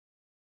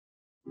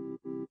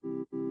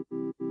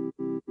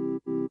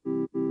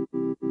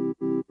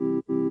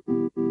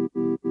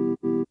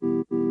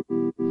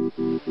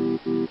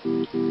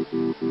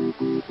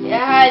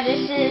Alright,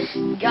 this is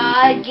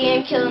God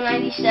Game Killer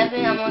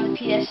 97. I'm on the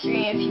PS3,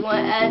 and if you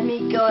want to add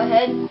me, go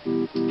ahead.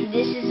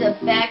 This is a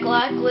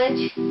backlot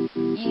glitch.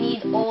 You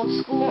need old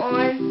school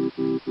on,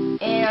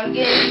 and I'm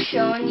going to be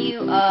showing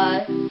you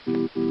how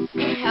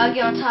to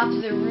get on top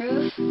of the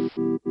roof.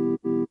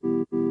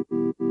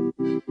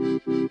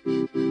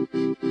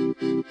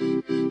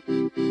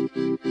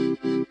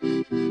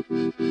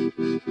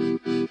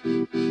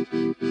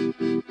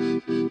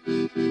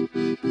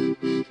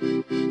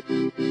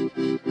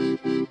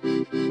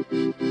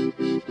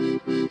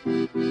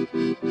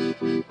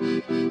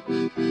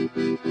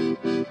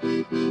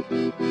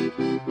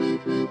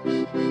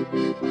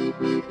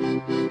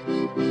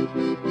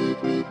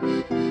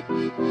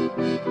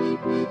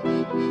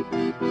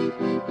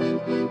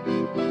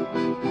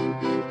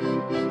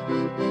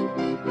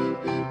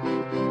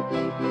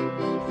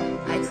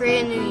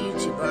 Create a new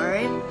YouTube,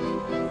 alright?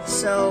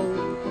 So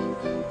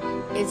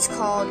it's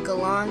called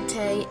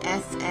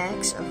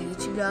GalanteFX of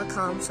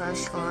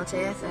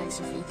youtube.com/GalanteFX.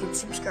 If you could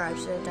subscribe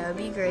to it, that would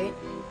be great.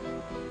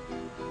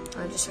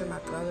 I just heard my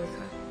brother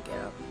get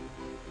up.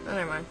 Oh,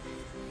 never mind.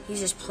 He's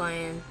just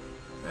playing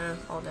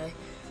all day.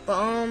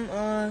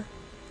 But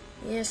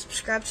yeah,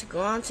 subscribe to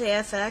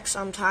GalanteFX.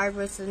 I'm tired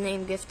with the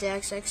name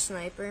GiftedXX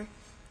Sniper.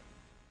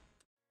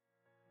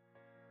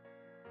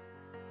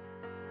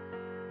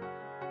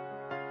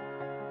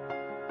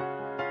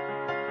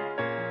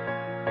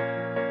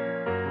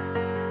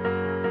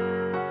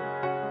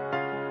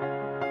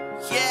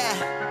 Yeah,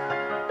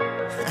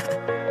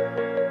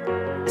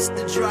 it's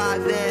the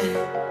drive-in,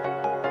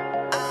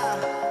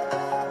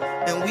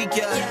 and we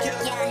good,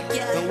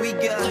 and we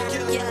good,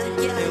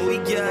 and we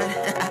good.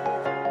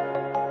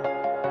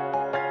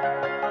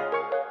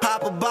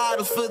 Pop a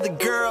bottle for the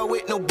girl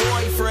with no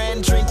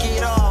boyfriend, drink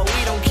it all,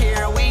 we don't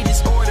care, we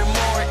just order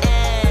more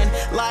and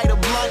light a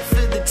blunt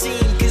for the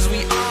team, cause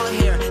we all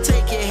here,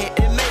 take a hit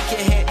and make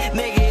a hit,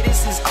 nigga,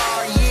 this is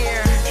our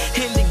year,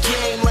 in the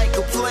game like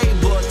a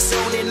playbook,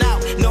 zoning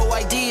out. No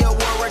idea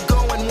where we're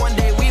going, one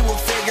day we will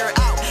figure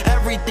out.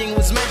 Everything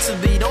was meant to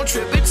be, don't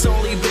trip, it's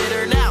only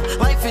bitter now.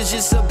 Life is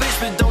just a bitch,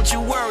 but don't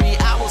you worry,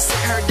 I will sit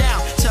her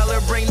down. Tell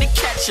her bring the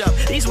ketchup,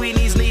 these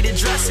weenies need a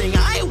dressing.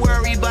 I ain't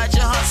worried about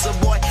your hustle,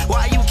 boy.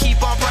 Why you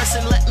keep on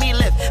pressing? Let me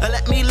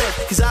live,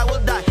 cause I will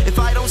die if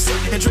I don't sit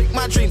and drink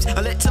my dreams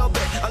a little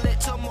bit, a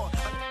little more.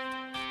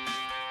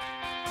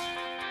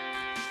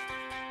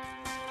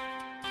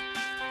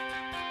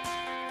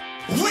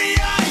 We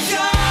are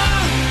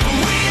young,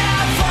 we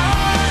have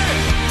fun,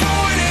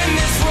 born in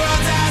this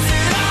world as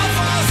it all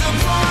falls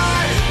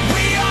apart.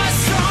 We are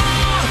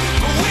strong,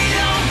 but we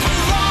don't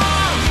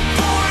belong,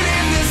 born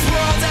in this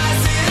world as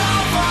it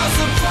all falls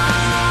apart.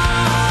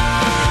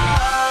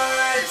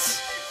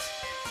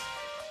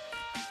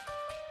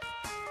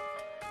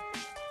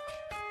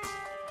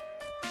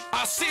 I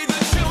see the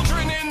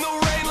children in the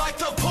rain like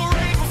the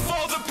parade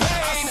before the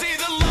pain. I see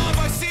the love,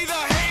 I see the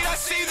hate, I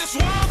see this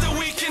world that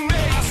we can make.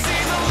 I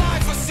see the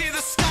life, I see the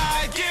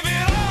sky, give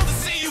it all to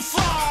see you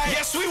fly.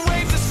 Yes, we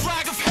wave this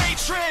flag of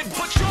hatred,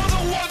 but you're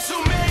the ones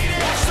who made it.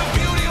 Watch the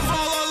beauty of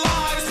all our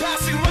lives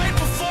passing right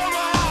before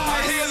my eyes.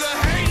 I hear the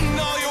hate in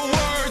all your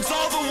words,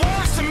 all the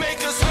words to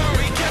make us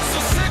hurry. Get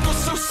so sick, we're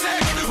so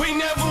sick, we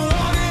never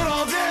wanted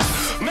all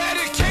this.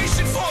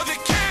 Medication for the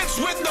kids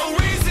with no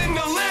reason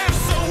to live.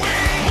 So we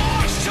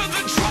march to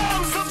the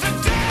drums of the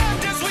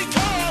damned as we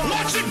go.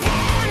 Watch it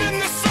burn in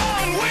the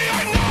sun, we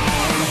are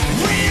known.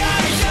 We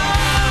are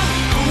young,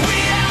 we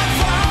have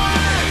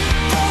fun,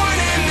 born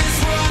in this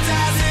world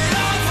as it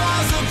all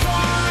falls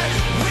apart.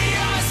 We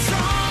are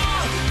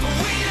strong, but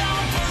we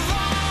don't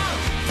belong,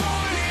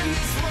 born in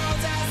this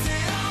world as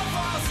it all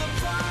falls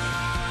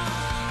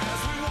apart.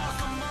 As we walk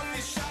among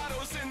these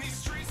shadows in these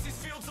streets, these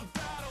fields of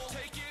battle,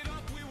 take it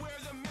up, we wear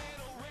the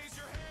mantle, raise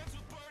your hands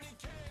with burning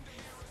candle,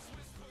 hear us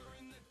whisper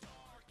in the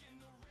dark, in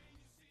the rain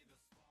you see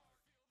the spark.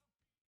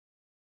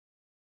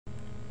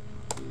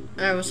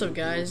 Alright, what's up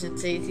guys,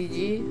 it's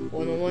ATG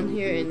 101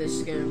 here, and this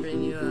is going to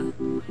bring you a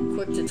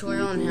quick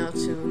tutorial on how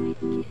to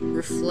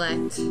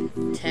reflect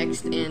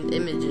text and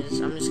images.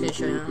 I'm just going to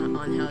show you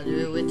on how to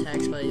do it with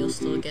text, but you'll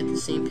still get the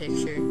same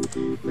picture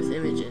with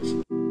images.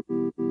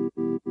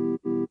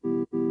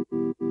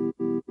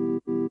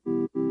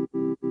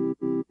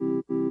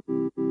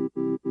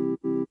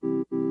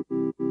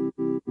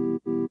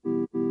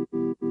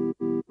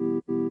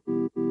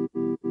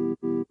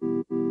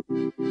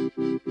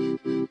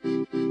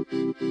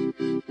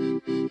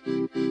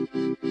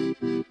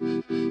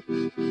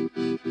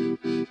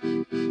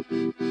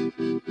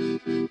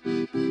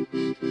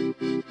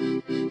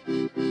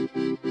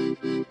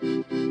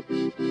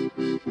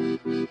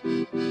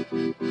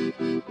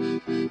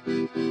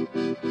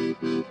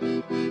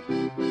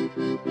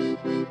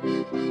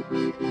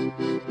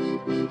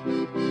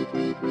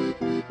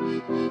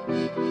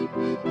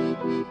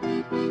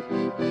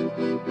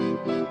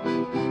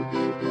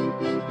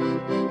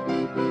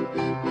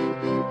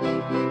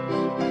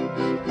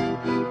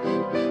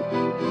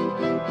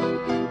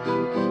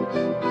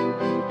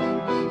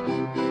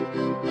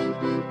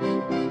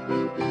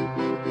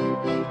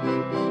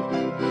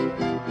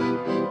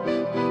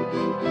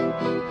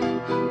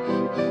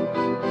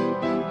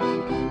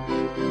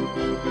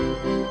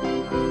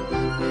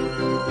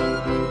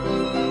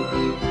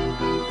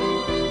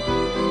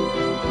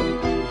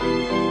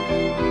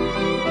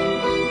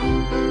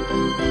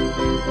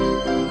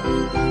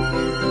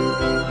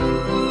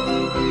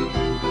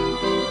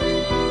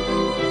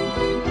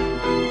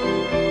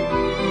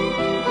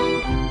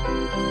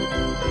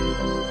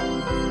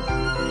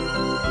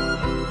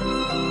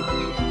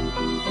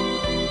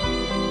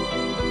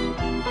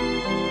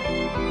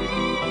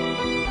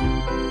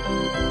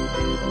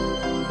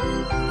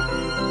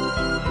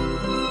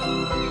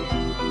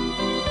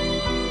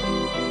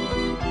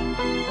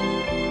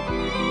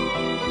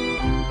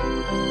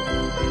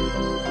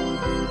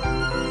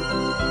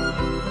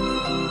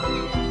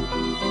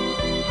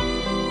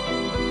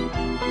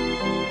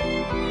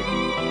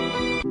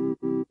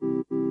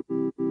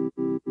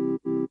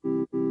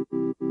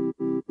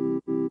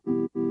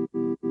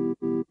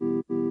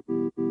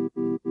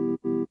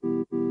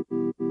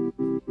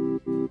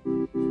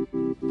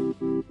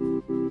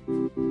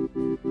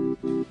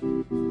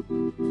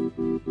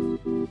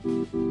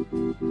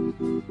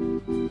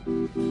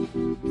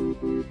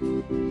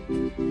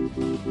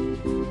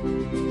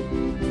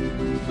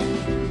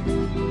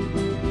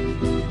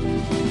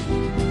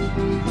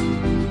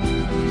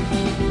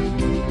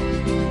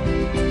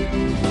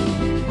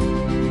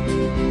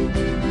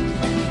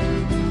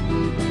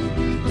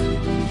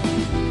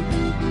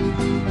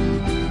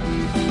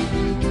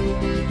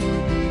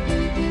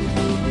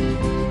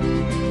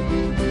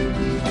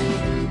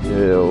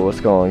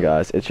 what's going on,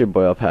 guys? It's your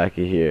boy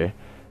Alpaca here.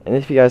 And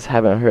if you guys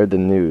haven't heard the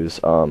news,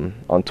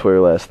 on Twitter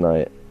last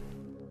night,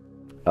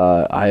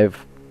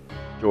 I've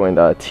joined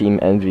Team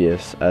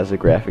Envious as a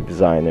graphic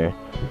designer.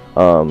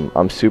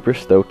 I'm super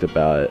stoked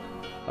about it.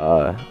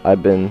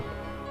 I've been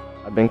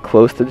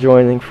close to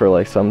joining for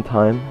like some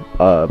time,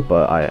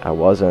 but I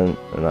wasn't,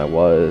 and I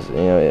was. You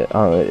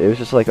know, it was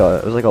just like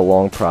a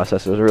long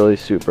process. It was really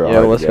super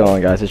hard. What's going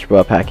on, guys? It's your boy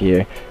Alpaca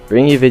here,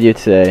 bringing you a video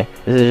today.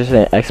 This is just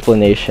an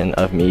explanation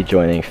of me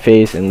joining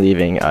FaZe and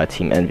leaving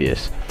Team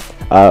Envious.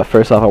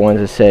 First off, I wanted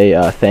to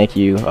say thank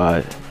you,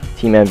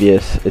 Team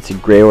Envious. It's a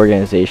great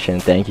organization.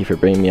 Thank you for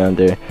bringing me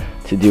under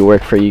to do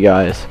work for you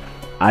guys.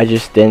 I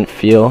just didn't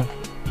feel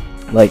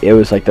like it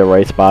was like the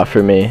right spot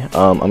for me.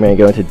 I'm gonna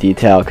go into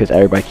detail because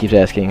everybody keeps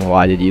asking,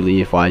 why did you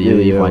leave? Why did you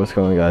leave? What's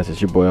going on, guys?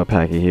 It's your boy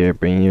Alpaca here,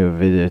 bringing you a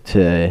video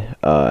today.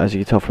 As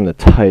you can tell from the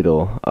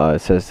title, it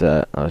says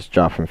that I was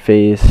dropped from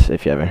FaZe.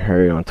 If you haven't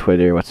heard, on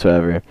Twitter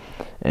whatsoever,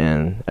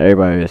 and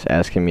everybody was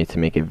asking me to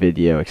make a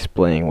video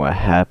explaining what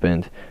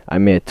happened. I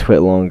made it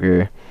twit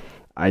longer.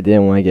 I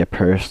didn't want to get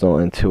personal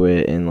into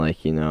it and,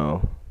 like, you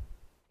know,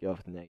 get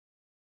off the neck.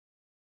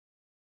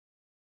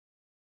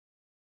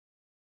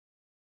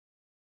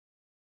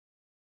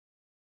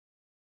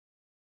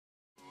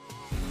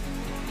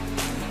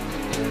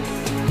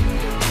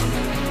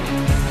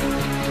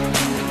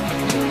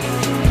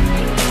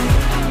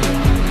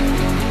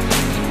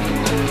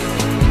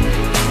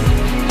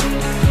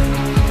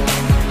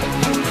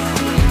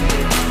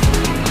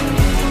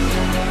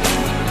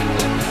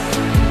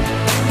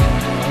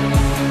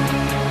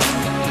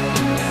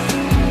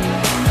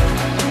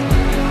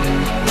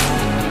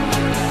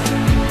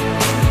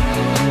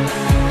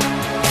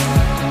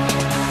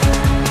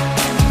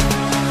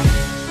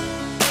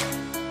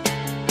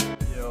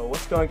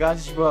 What's going on, guys?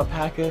 It's your boy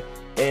Alpaca,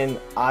 and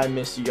I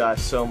miss you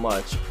guys so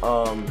much.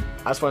 I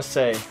just want to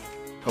say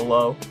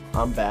hello,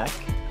 I'm back.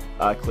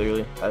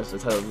 Clearly, as the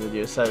title of the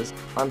video says.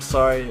 I'm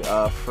sorry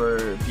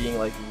for being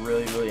like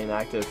really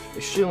inactive,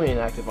 extremely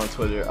inactive on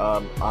Twitter.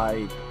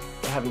 I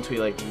haven't tweeted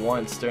like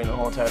once during the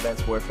whole entire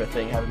Advanced Warfare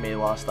thing. Haven't made a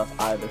lot of stuff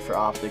either for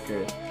OpTic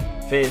or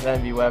FaZe,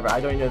 Envy, whatever. I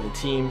don't even know the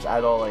teams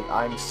at all. Like,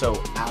 I'm so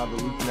out of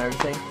the loop and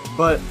everything.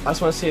 But I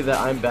just want to say that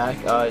I'm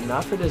back,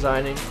 not for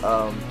designing.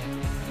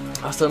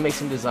 I'll still make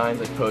some designs,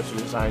 like poster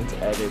designs,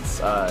 edits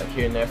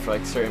here and there for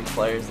like certain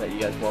players that you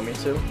guys want me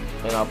to,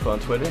 and I'll put on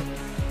Twitter.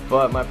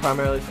 But my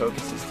primary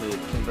focus is to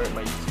convert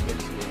my YouTube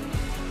into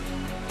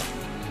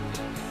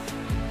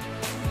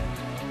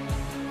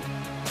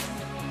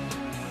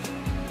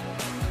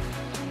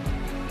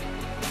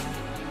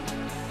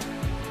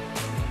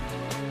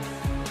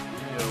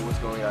What's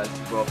going on, guys?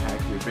 It's Will Pack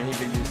here, bringing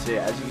videos today.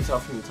 As you can tell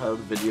from the title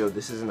of the video,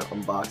 this is an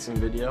unboxing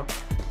video.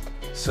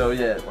 So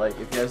yeah, like,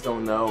 if you guys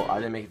don't know, I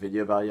didn't make a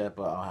video about it yet,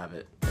 but I'll have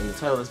it in the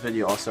title of this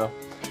video also,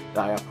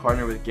 that I got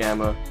partnered with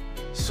Gamma,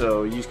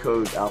 so use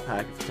code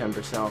Alpaca for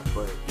 10% off.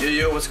 But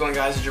yo, what's going on,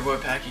 guys? It's your boy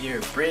Packy here,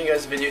 bringing you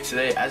guys a video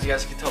today. As you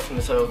guys can tell from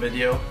the title of the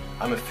video,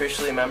 I'm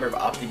officially a member of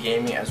OpTic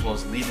Gaming, as well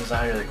as lead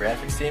designer of the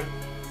graphics team.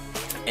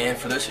 And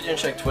for those who didn't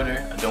check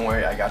Twitter, don't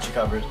worry, I got you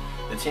covered.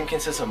 The team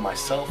consists of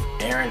myself,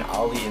 Aaron,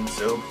 Ali, and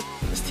Zob.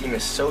 This team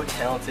is so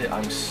talented.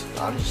 I'm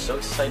just so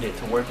excited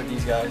to work with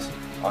these guys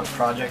on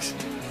projects.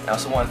 I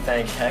also want to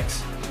thank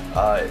Hex.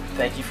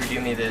 Thank you for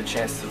giving me the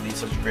chance to lead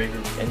such a great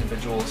group of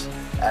individuals,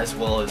 as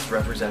well as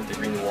represent the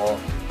Green Wall.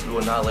 We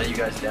will not let you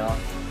guys down.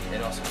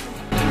 And also